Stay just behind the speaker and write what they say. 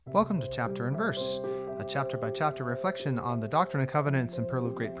Welcome to Chapter and Verse, a chapter-by-chapter reflection on the Doctrine and Covenants and Pearl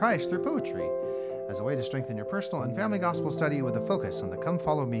of Great Price through poetry, as a way to strengthen your personal and family gospel study with a focus on the Come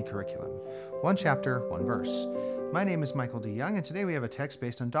Follow Me curriculum. One chapter, one verse. My name is Michael D. Young, and today we have a text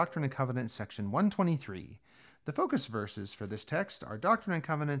based on Doctrine and Covenants, section 123. The focus verses for this text are Doctrine and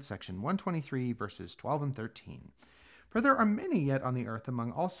Covenants, section 123, verses 12 and 13. For there are many yet on the earth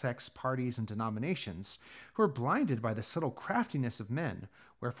among all sects, parties, and denominations, who are blinded by the subtle craftiness of men,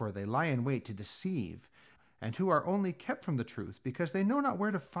 wherefore they lie in wait to deceive, and who are only kept from the truth, because they know not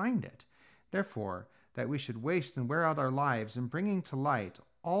where to find it. Therefore, that we should waste and wear out our lives in bringing to light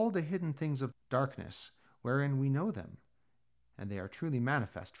all the hidden things of darkness, wherein we know them, and they are truly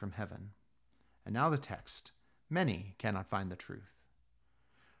manifest from heaven. And now the text. Many cannot find the truth.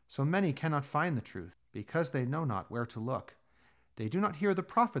 So many cannot find the truth, because they know not where to look. They do not hear the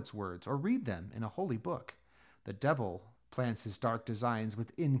prophet's words, or read them in a holy book. The devil plants his dark designs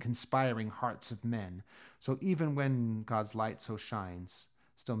within conspiring hearts of men. So even when God's light so shines,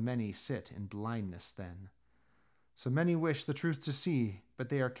 still many sit in blindness then. So many wish the truth to see, but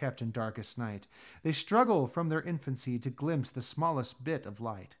they are kept in darkest night. They struggle from their infancy to glimpse the smallest bit of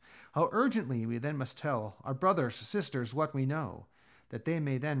light. How urgently we then must tell our brothers, sisters, what we know, that they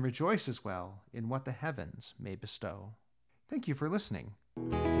may then rejoice as well in what the heavens may bestow. Thank you for listening.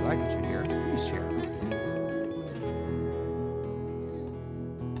 If you like what you hear, please share.